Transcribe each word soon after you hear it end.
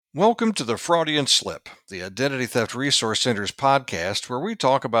Welcome to the Fraudian Slip, the Identity Theft Resource Center's podcast, where we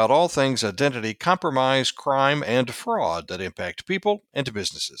talk about all things identity compromise, crime, and fraud that impact people and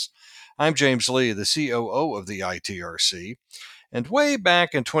businesses. I'm James Lee, the COO of the ITRC, and way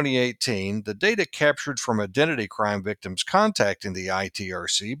back in 2018, the data captured from identity crime victims contacting the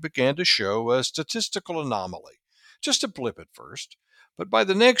ITRC began to show a statistical anomaly. Just a blip at first, but by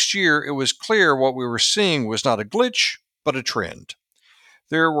the next year, it was clear what we were seeing was not a glitch, but a trend.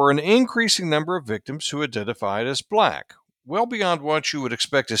 There were an increasing number of victims who identified as Black, well beyond what you would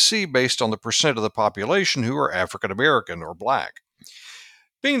expect to see based on the percent of the population who are African American or Black.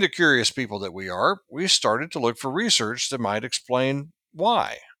 Being the curious people that we are, we started to look for research that might explain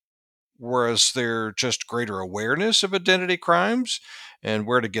why. Was there just greater awareness of identity crimes and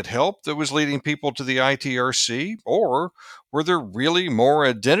where to get help that was leading people to the ITRC? Or were there really more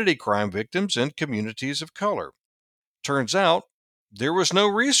identity crime victims in communities of color? Turns out, there was no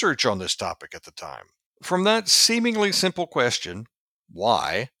research on this topic at the time. From that seemingly simple question,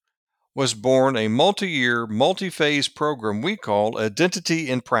 why, was born a multi-year, multi-phase program we call Identity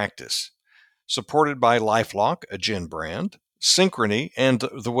in Practice, supported by LifeLock, a gin brand, Synchrony, and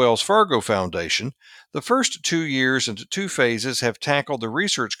the Wells Fargo Foundation. The first 2 years into 2 phases have tackled the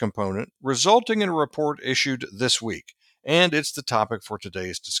research component, resulting in a report issued this week, and it's the topic for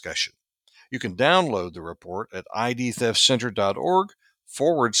today's discussion. You can download the report at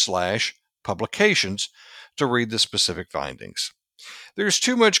idtheftcenter.org/publications to read the specific findings. There's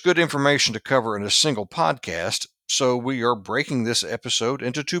too much good information to cover in a single podcast, so we are breaking this episode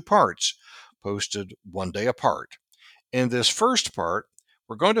into 2 parts, posted 1 day apart. In this first part,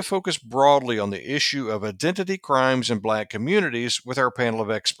 we're going to focus broadly on the issue of identity crimes in Black communities with our panel of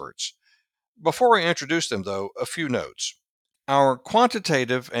experts. Before I introduce them, though, a few notes. Our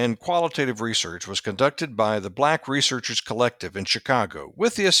quantitative and qualitative research was conducted by the Black Researchers Collective in Chicago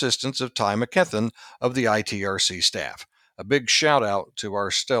with the assistance of Ty McKethan of the ITRC staff. A big shout out to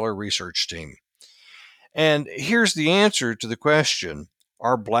our stellar research team. And here's the answer to the question: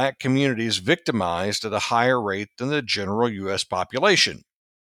 are Black communities victimized at a higher rate than the general U.S. population?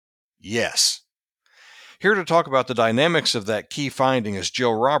 Yes. Here to talk about the dynamics of that key finding is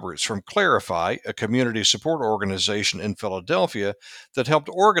Jill Roberts from Clarify, a community support organization in Philadelphia that helped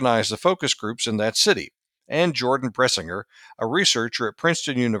organize the focus groups in that city, and Jordan Bressinger, a researcher at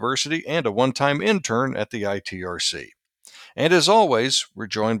Princeton University and a one-time intern at the ITRC. And as always, we're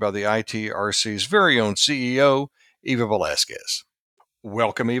joined by the ITRC's very own CEO, Eva Velasquez.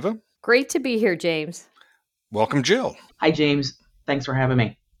 Welcome, Eva. Great to be here, James. Welcome, Jill. Hi, James. Thanks for having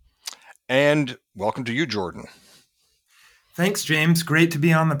me. And welcome to you, Jordan. Thanks, James. Great to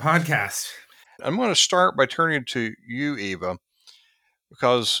be on the podcast. I'm going to start by turning to you, Eva,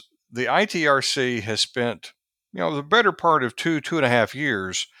 because the ITRC has spent, the better part of 2.5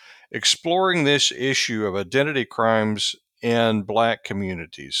 years exploring this issue of identity crimes in Black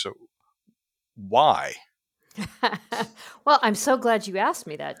communities. So why? Well, I'm so glad you asked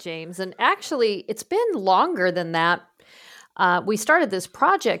me that, James. And actually, it's been longer than that. We started this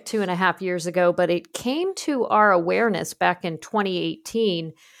project 2.5 years ago, but it came to our awareness back in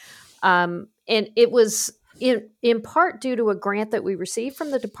 2018. And it was in part due to a grant that we received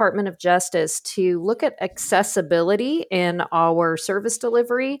from the Department of Justice to look at accessibility in our service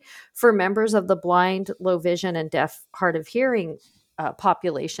delivery for members of the blind, low vision, and deaf, hard of hearing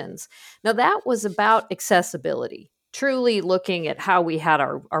populations. Now, that was about accessibility, truly looking at how we had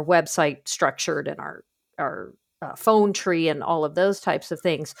our website structured and our phone tree and all of those types of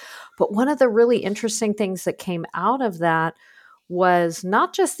things. But one of the really interesting things that came out of that was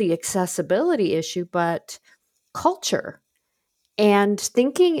not just the accessibility issue, but culture and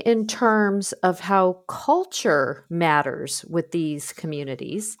thinking in terms of how culture matters with these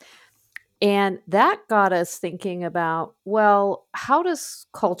communities. And that got us thinking about, well, how does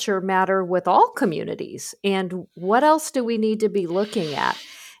culture matter with all communities? And what else do we need to be looking at?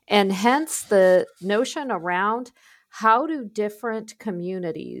 And hence the notion around how do different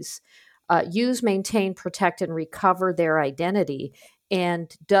communities use, maintain, protect, and recover their identity?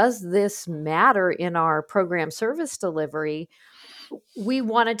 And does this matter in our program service delivery? We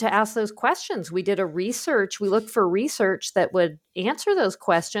wanted to ask those questions. We did we looked for research that would answer those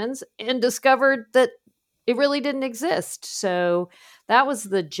questions and discovered that it really didn't exist. So that was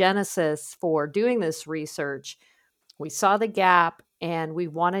the genesis for doing this research. We saw the gap and we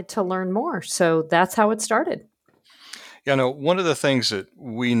wanted to learn more. So that's how it started. One of the things that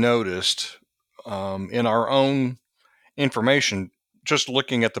we noticed in our own information, just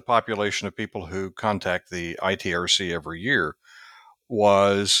looking at the population of people who contact the ITRC every year,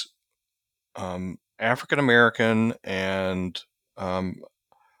 was African American and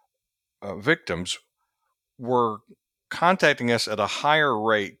victims were contacting us at a higher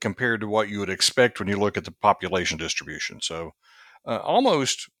rate compared to what you would expect when you look at the population distribution. So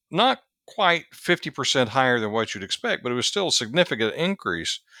almost not quite 50% higher than what you'd expect, but it was still a significant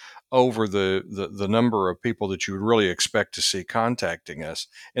increase over the number of people that you would really expect to see contacting us.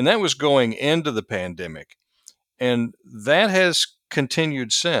 And that was going into the pandemic. And that has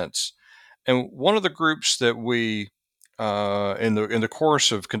continued since. And one of the groups that we in the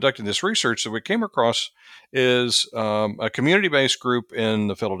course of conducting this research that we came across is a community-based group in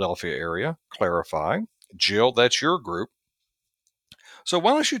the Philadelphia area, Clarify. Jill, that's your group. So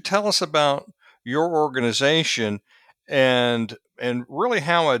why don't you tell us about your organization and really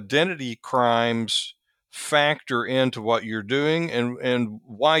how identity crimes factor into what you're doing and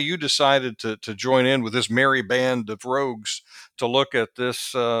why you decided to join in with this merry band of rogues to look at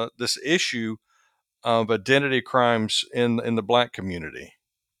this this issue of identity crimes in the Black community.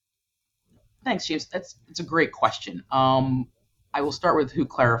 Thanks, James. It's a great question. I will start with who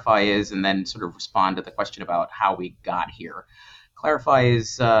Clarify is and then sort of respond to the question about how we got here. Clarify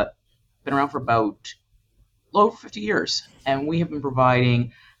has been around for about over 50 years, and we have been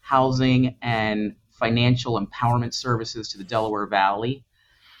providing housing and financial empowerment services to the Delaware Valley,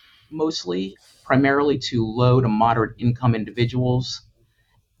 primarily to low to moderate income individuals,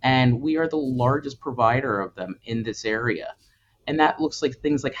 and we are the largest provider of them in this area. And that looks like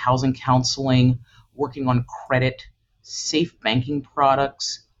things like housing counseling, working on credit, safe banking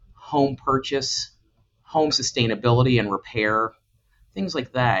products, home purchase, home sustainability and repair, things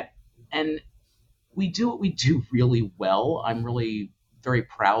like that. And we do what we do really well. I'm really very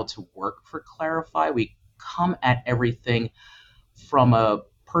proud to work for Clarify. We come at everything from a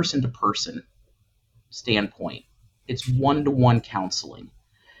person-to-person standpoint. It's one-to-one counseling,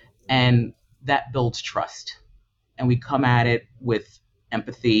 and that builds trust. And we come at it with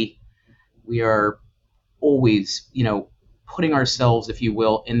empathy. We are always, putting ourselves, if you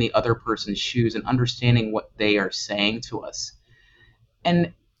will, in the other person's shoes and understanding what they are saying to us.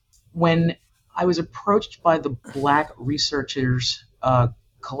 And when I was approached by the Black Researchers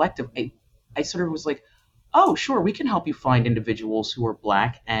Collective, I sort of was like, oh, sure, we can help you find individuals who are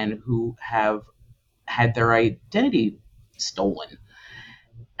Black and who have had their identity stolen.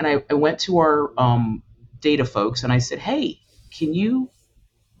 And I went to our data folks and I said, hey, can you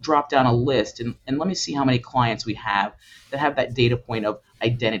drop down a list and let me see how many clients we have that have that data point of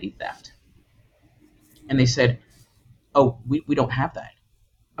identity theft? And they said, oh, we don't have that.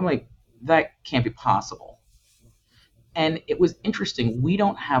 I'm like, that can't be possible. And it was interesting. We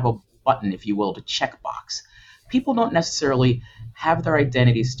don't have a button, if you will, to check box. People don't necessarily have their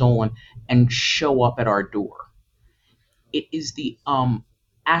identity stolen and show up at our door. It is the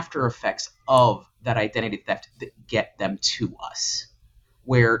after effects of that identity theft that get them to us,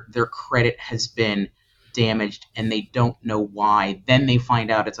 where their credit has been damaged and they don't know why. Then they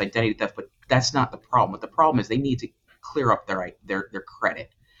find out it's identity theft, but that's not the problem. What the problem is, they need to clear up their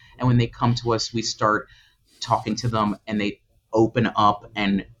credit. And when they come to us, we start talking to them and they open up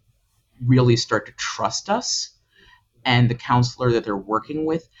and really start to trust us and the counselor that they're working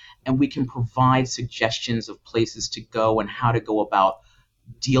with. And we can provide suggestions of places to go and how to go about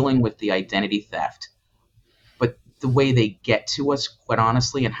dealing with the identity theft. But the way they get to us, quite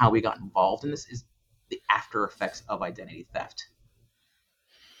honestly, and how we got involved in this is the after effects of identity theft.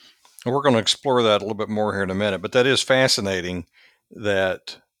 And we're going to explore that a little bit more here in a minute, but that is fascinating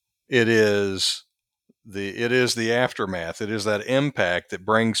that it is the aftermath. It is that impact that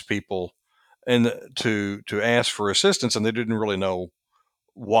brings people in to ask for assistance, and they didn't really know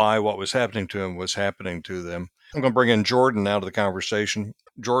why what was happening to them was happening to them. I'm going to bring in Jordan now to the conversation.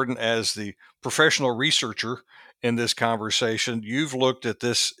 Jordan, as the professional researcher in this conversation, you've looked at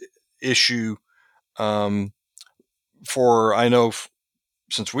this issue since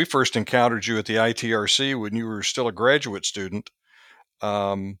we first encountered you at the ITRC when you were still a graduate student.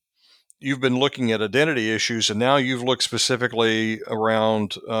 You've been looking at identity issues, and now you've looked specifically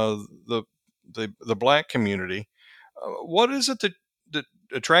around the Black community. What is it that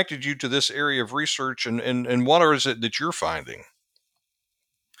attracted you to this area of research, and what is it that you're finding?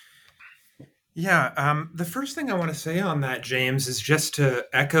 Yeah, the first thing I want to say on that, James, is just to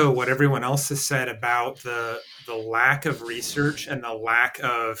echo what everyone else has said about the lack of research and the lack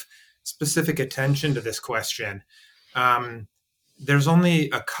of specific attention to this question. There's only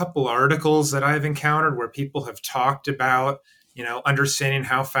a couple articles that I've encountered where people have talked about, understanding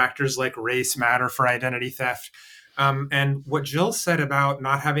how factors like race matter for identity theft. And what Jill said about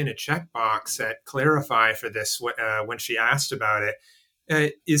not having a checkbox at Clarify for this when she asked about it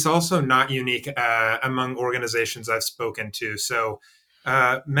is also not unique among organizations I've spoken to. So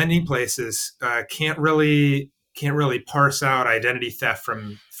many places can't really parse out identity theft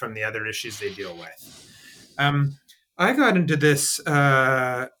from the other issues they deal with. I got into this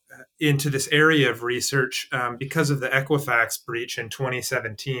area of research because of the Equifax breach in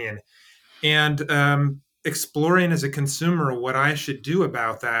 2017, and exploring as a consumer what I should do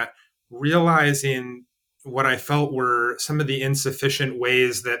about that, realizing what I felt were some of the insufficient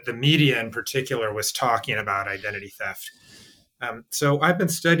ways that the media in particular was talking about identity theft. So I've been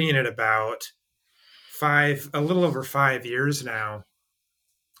studying it about a little over 5 years now.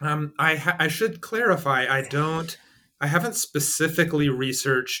 I should clarify, I haven't specifically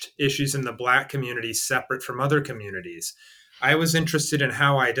researched issues in the Black community separate from other communities. I was interested in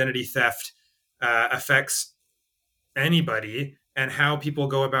how identity theft affects anybody and how people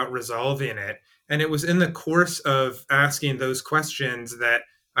go about resolving it. And it was in the course of asking those questions that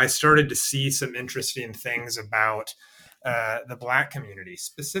I started to see some interesting things about the Black community,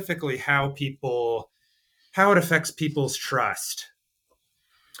 specifically how it affects people's trust.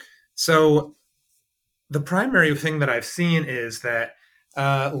 So the primary thing that I've seen is that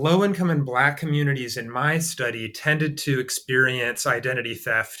low income and Black communities in my study tended to experience identity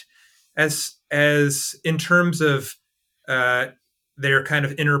theft as in terms of their kind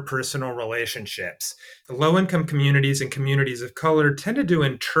of interpersonal relationships. The low income communities and communities of color tended to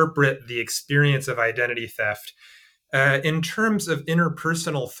interpret the experience of identity theft in terms of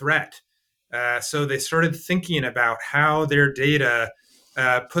interpersonal threat. So they started thinking about how their data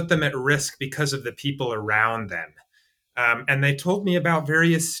put them at risk because of the people around them. And they told me about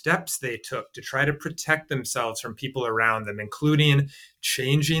various steps they took to try to protect themselves from people around them, including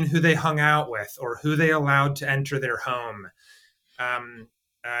changing who they hung out with or who they allowed to enter their home.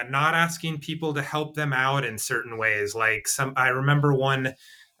 Not asking people to help them out in certain ways. I remember one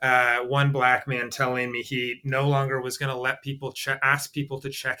Black man telling me he no longer was going to let people ask people to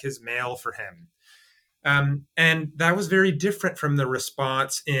check his mail for him. And that was very different from the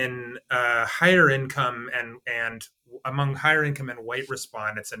response in higher income and among higher income and white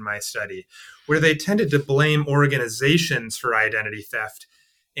respondents in my study, where they tended to blame organizations for identity theft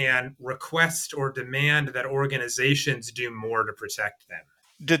and request or demand that organizations do more to protect them.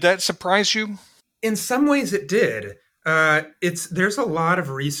 Did that surprise you? In some ways, it did. There's a lot of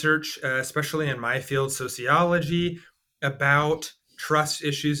research, especially in my field, sociology, about trust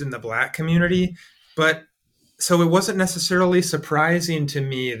issues in the Black community. But so it wasn't necessarily surprising to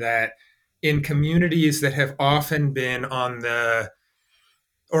me that in communities that have often been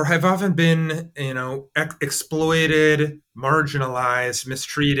exploited, marginalized,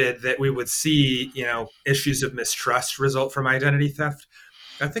 mistreated, that we would see, issues of mistrust result from identity theft.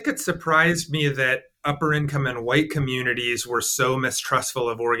 I think it surprised me that upper income and white communities were so mistrustful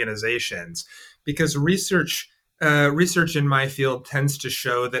of organizations, because research in my field tends to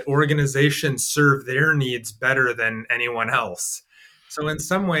show that organizations serve their needs better than anyone else. So in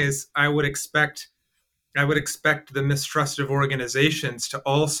some ways, I would expect the mistrust of organizations to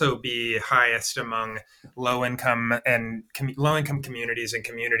also be highest among low income communities and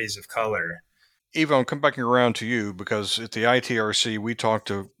communities of color. Eva, I'm coming back around to you, because at the ITRC, we talk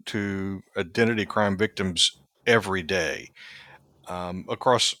to identity crime victims every day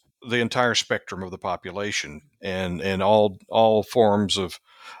across the entire spectrum of the population, and all forms of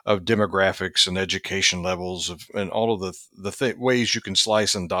demographics and education levels and all of the ways you can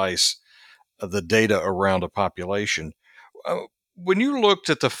slice and dice the data around a population. When you looked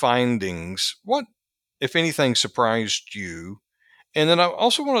at the findings, what, if anything, surprised you? And then I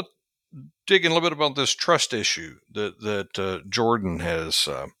also want to dig in a little bit about this trust issue that Jordan has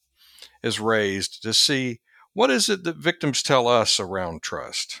raised, to see what is it that victims tell us around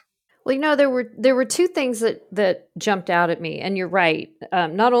trust. Well, there were two things that jumped out at me, and you're right.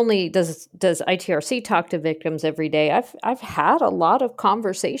 Not only does ITRC talk to victims every day, I've had a lot of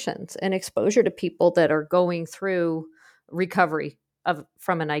conversations and exposure to people that are going through recovery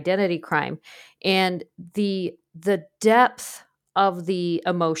from an identity crime, and the depth of the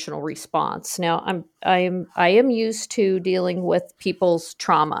emotional response. Now, I am used to dealing with people's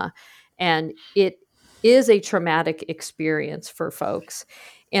trauma, and it is a traumatic experience for folks.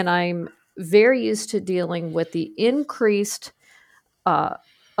 And I'm very used to dealing with the increased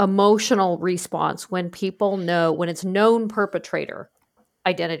emotional response when people know, when it's known perpetrator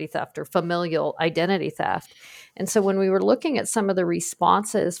identity theft or familial identity theft. And so when we were looking at some of the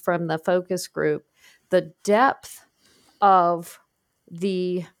responses from the focus group, the depth of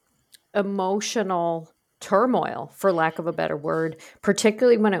the emotional turmoil, for lack of a better word,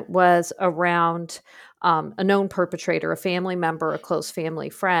 particularly when it was around a known perpetrator, a family member, a close family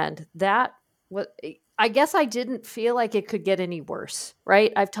friend, that was, I guess I didn't feel like it could get any worse,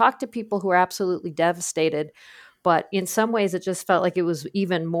 right? I've talked to people who are absolutely devastated, but in some ways it just felt like it was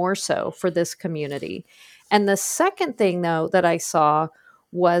even more so for this community. And the second thing, though, that I saw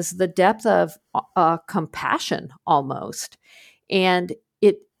was the depth of compassion almost. And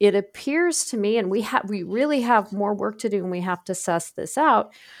it appears to me, and we really have more work to do, and we have to suss this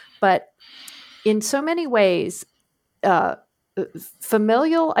out. But in so many ways, uh,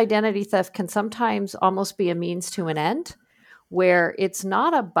 familial identity theft can sometimes almost be a means to an end, where it's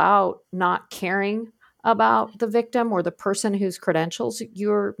not about not caring about the victim or the person whose credentials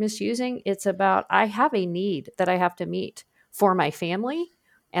you're misusing. It's about, I have a need that I have to meet for my family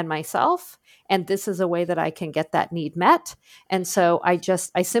and myself, and this is a way that I can get that need met. And so I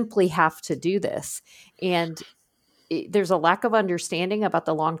simply have to do this. And there's a lack of understanding about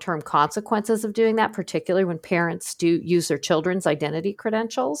the long-term consequences of doing that, particularly when parents do use their children's identity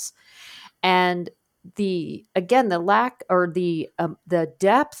credentials. And the lack or the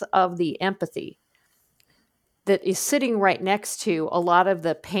depth of the empathy that is sitting right next to a lot of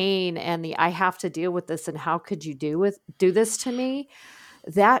the pain and the I have to deal with this and how could you do this to me,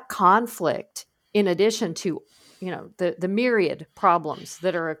 that conflict, in addition to the myriad problems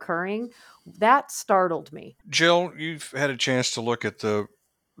that are occurring, that startled me. Jill, you've had a chance to look at the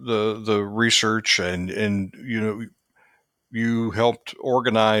research, and you helped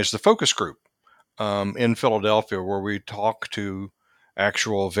organize the focus group in Philadelphia where we talk to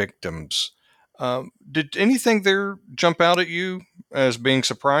actual victims. Did anything there jump out at you as being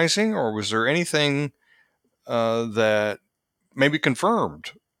surprising, or was there anything that maybe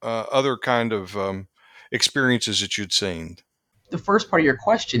confirmed other kind of experiences that you'd seen? The first part of your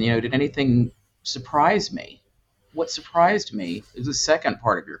question, did anything surprise me? What surprised me is the second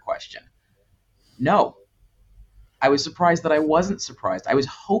part of your question. No. I was surprised that I wasn't surprised. I was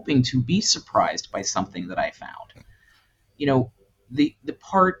hoping to be surprised by something that I found. The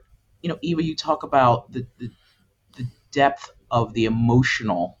part, Eva, you talk about the depth of the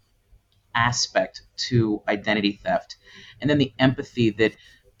emotional aspect to identity theft, and then the empathy that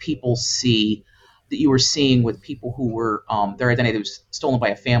people see, that you were seeing with people who were their identity was stolen by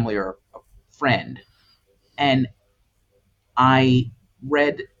a family or a friend. And I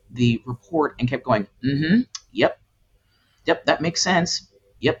read the report and kept going, yep, that makes sense.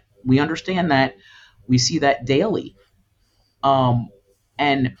 Yep, we understand that. We see that daily.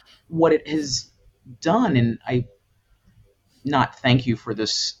 And what it has done, and I not thank you for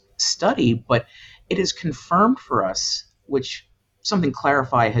this study, but it has confirmed for us, which something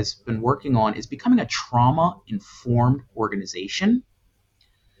Clarify has been working on, is becoming a trauma-informed organization,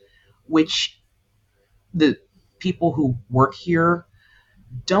 which the people who work here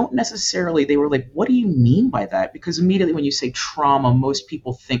don't necessarily, they were like, what do you mean by that? Because immediately when you say trauma, most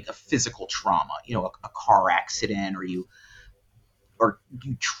people think of physical trauma, a car accident, or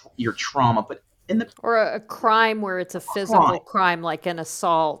your trauma, but or a crime where it's a physical crime like an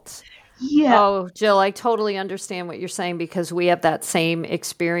assault. Yeah. Oh, Jill, I totally understand what you're saying, because we have that same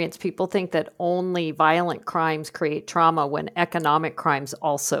experience. People think that only violent crimes create trauma when economic crimes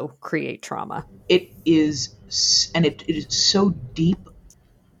also create trauma. It is, and it is so deep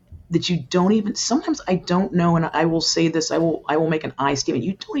that you don't even, sometimes I don't know, and I will say this, I will make an I statement.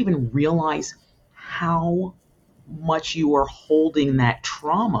 You don't even realize how much you are holding that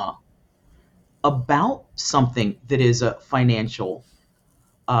trauma about something that is a financial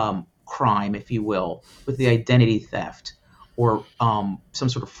crime, if you will, with the identity theft or some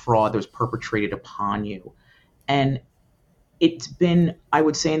sort of fraud that was perpetrated upon you. And it's been, I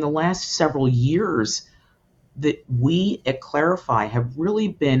would say, in the last several years that we at Clarify have really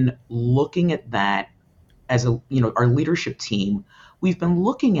been looking at that as our leadership team. We've been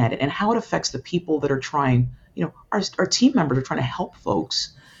looking at it and how it affects the people that are trying, our team members are trying to help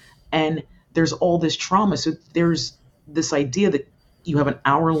folks. And there's all this trauma. So there's this idea that you have an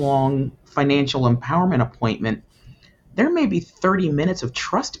hour-long financial empowerment appointment. There may be 30 minutes of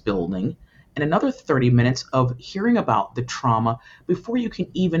trust building and another 30 minutes of hearing about the trauma before you can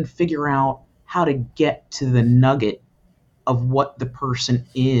even figure out how to get to the nugget of what the person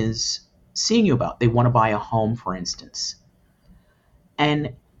is seeing you about. They want to buy a home, for instance.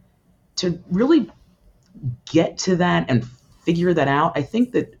 And to really get to that and figure that out, I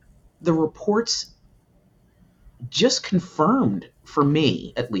think that the reports just confirmed, for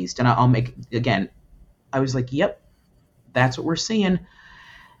me at least, and I'll make, again, I was like, yep, that's what we're seeing.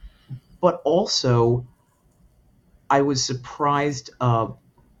 But also, I was surprised,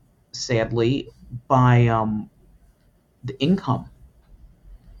 sadly, by the income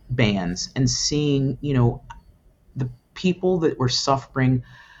bands and seeing, the people that were suffering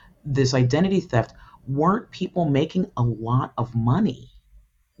this identity theft weren't people making a lot of money?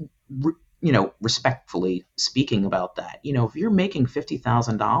 Respectfully speaking about that, if you're making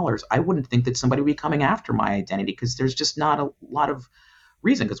 $50,000, I wouldn't think that somebody would be coming after my identity, because there's just not a lot of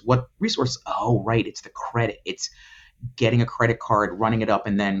reason. Because what resource? Oh, right, it's the credit. It's getting a credit card, running it up,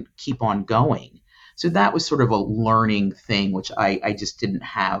 and then keep on going. So that was sort of a learning thing, which I just didn't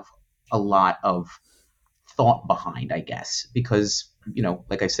have a lot of thought behind, I guess, because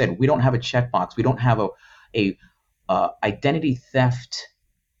like I said, we don't have a checkbox. We don't have a identity theft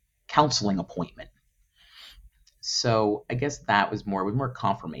counseling appointment. So I guess that was more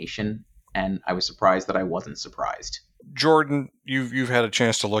confirmation, and I was surprised that I wasn't surprised. Jordan, you've had a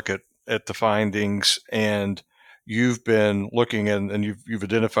chance to look at the findings, and you've been looking and you've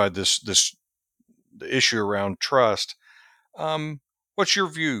identified this the issue around trust. What's your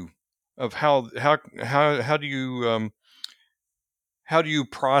view of how do you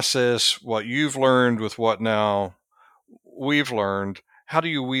process what you've learned with what now we've learned? How do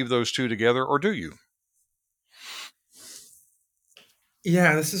you weave those two together, or do you?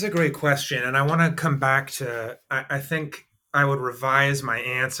 Yeah, this is a great question. And I want to come back to, I think I would revise my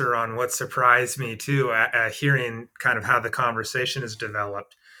answer on what surprised me too, hearing kind of how the conversation has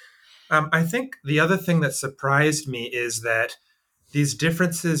developed. I think the other thing that surprised me is that these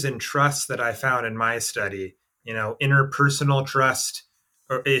differences in trust that I found in my study, interpersonal trust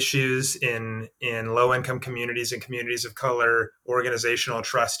or issues in low income communities and communities of color, organizational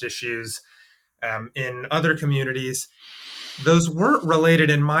trust issues in other communities, those weren't related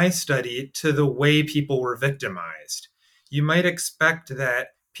in my study to the way people were victimized. You might expect that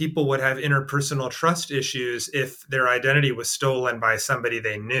people would have interpersonal trust issues if their identity was stolen by somebody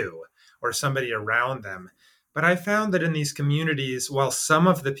they knew or somebody around them. But I found that in these communities, while some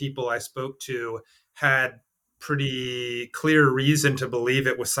of the people I spoke to had pretty clear reason to believe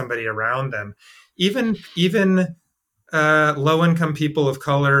it was somebody around them, even low income people of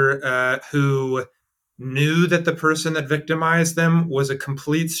color who knew that the person that victimized them was a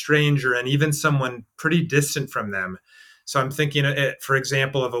complete stranger and even someone pretty distant from them. So I'm thinking, for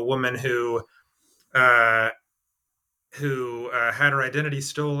example, of a woman uh, who had her identity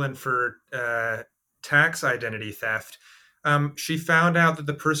stolen for tax identity theft. She found out that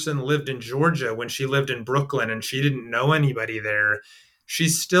the person lived in Georgia when she lived in Brooklyn, and she didn't know anybody there. She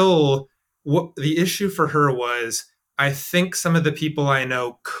still, what the issue for her was, I think some of the people I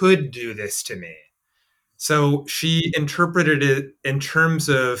know could do this to me. So she interpreted it in terms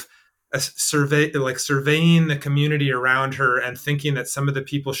of a survey, like surveying the community around her and thinking that some of the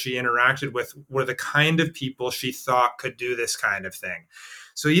people she interacted with were the kind of people she thought could do this kind of thing.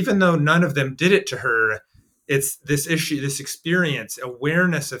 So even though none of them did it to her, it's this issue, this experience,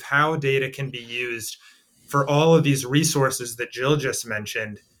 awareness of how data can be used for all of these resources that Jill just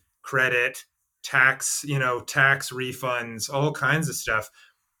mentioned, credit, tax, tax refunds, all kinds of stuff.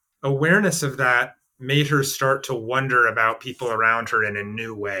 Awareness of that made her start to wonder about people around her in a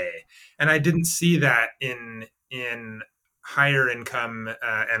new way, and I didn't see that in higher income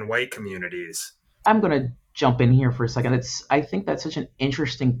and white communities. I'm going to jump in here for a second. I think that's such an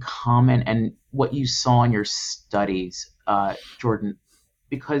interesting comment, and what you saw in your studies, Jordan,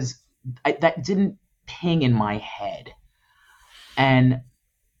 because that didn't ping in my head. And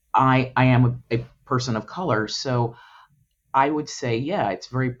I am a person of color, so I would say, yeah, it's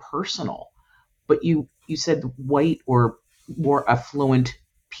very personal. But you said white or more affluent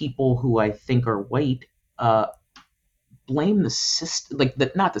people who I think are white blame the system, like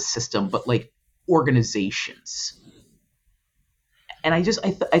not the system, but like organizations. And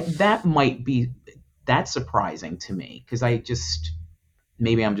that might be that surprising to me, because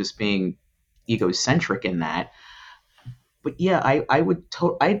maybe I'm just being egocentric in that. But yeah, I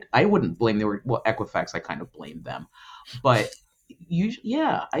wouldn't blame Equifax. I kind of blame them, but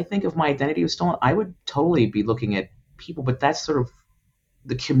yeah, I think if my identity was stolen, I would totally be looking at people. But that's sort of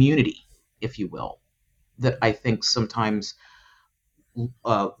the community, if you will, that I think sometimes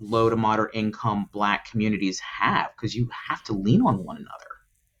low to moderate income Black communities have, because you have to lean on one another,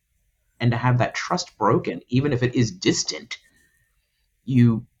 and to have that trust broken, even if it is distant,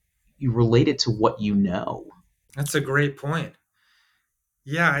 you relate it to what you know. That's a great point.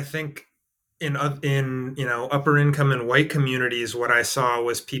 Yeah, I think in upper income and white communities, what I saw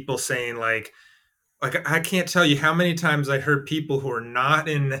was people saying like I can't tell you how many times I heard people who are not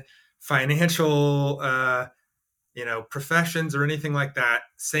in financial professions or anything like that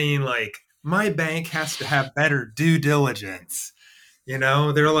saying like, my bank has to have better due diligence.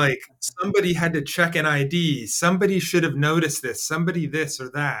 They're like, somebody had to check an ID, somebody should have noticed this, somebody this or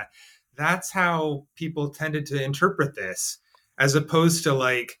that. That's how people tended to interpret this, as opposed to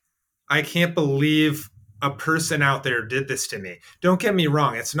like, I can't believe a person out there did this to me. Don't get me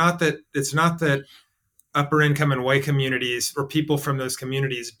wrong. It's not that upper income and white communities or people from those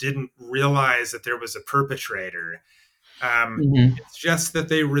communities didn't realize that there was a perpetrator. It's just that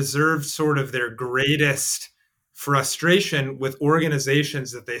they reserved sort of their greatest frustration with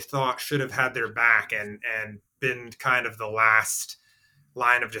organizations that they thought should have had their back and been kind of the last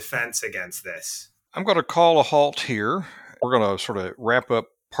line of defense against this. I'm going to call a halt here. We're going to sort of wrap up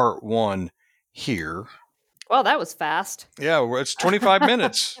part 1 here. Well, that was fast. Yeah, it's 25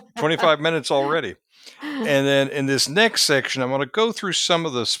 minutes. 25 minutes already. And then in this next section, I'm going to go through some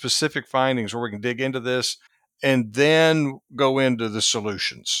of the specific findings where we can dig into this and then go into the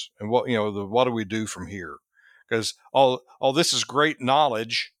solutions and what do we do from here? Because all this is great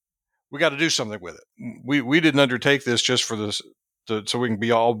knowledge. We got to do something with it. We didn't undertake this just for this so we can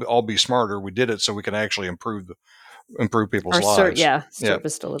be all be smarter. We did it so we can actually improve people's lives.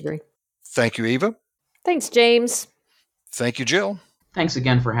 Service delivery. Thank you, Eva. Thanks, James. Thank you, Jill. Thanks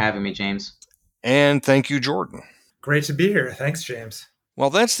again for having me, James. And thank you, Jordan. Great to be here. Thanks, James.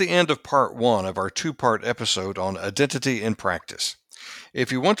 Well, that's the end of part 1 of our 2-part episode on identity in practice.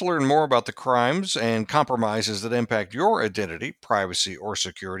 If you want to learn more about the crimes and compromises that impact your identity, privacy, or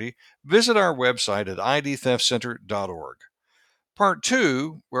security, visit our website at idtheftcenter.org. Part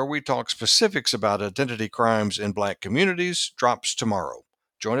 2, where we talk specifics about identity crimes in Black communities, drops tomorrow.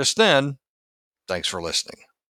 Join us then. Thanks for listening.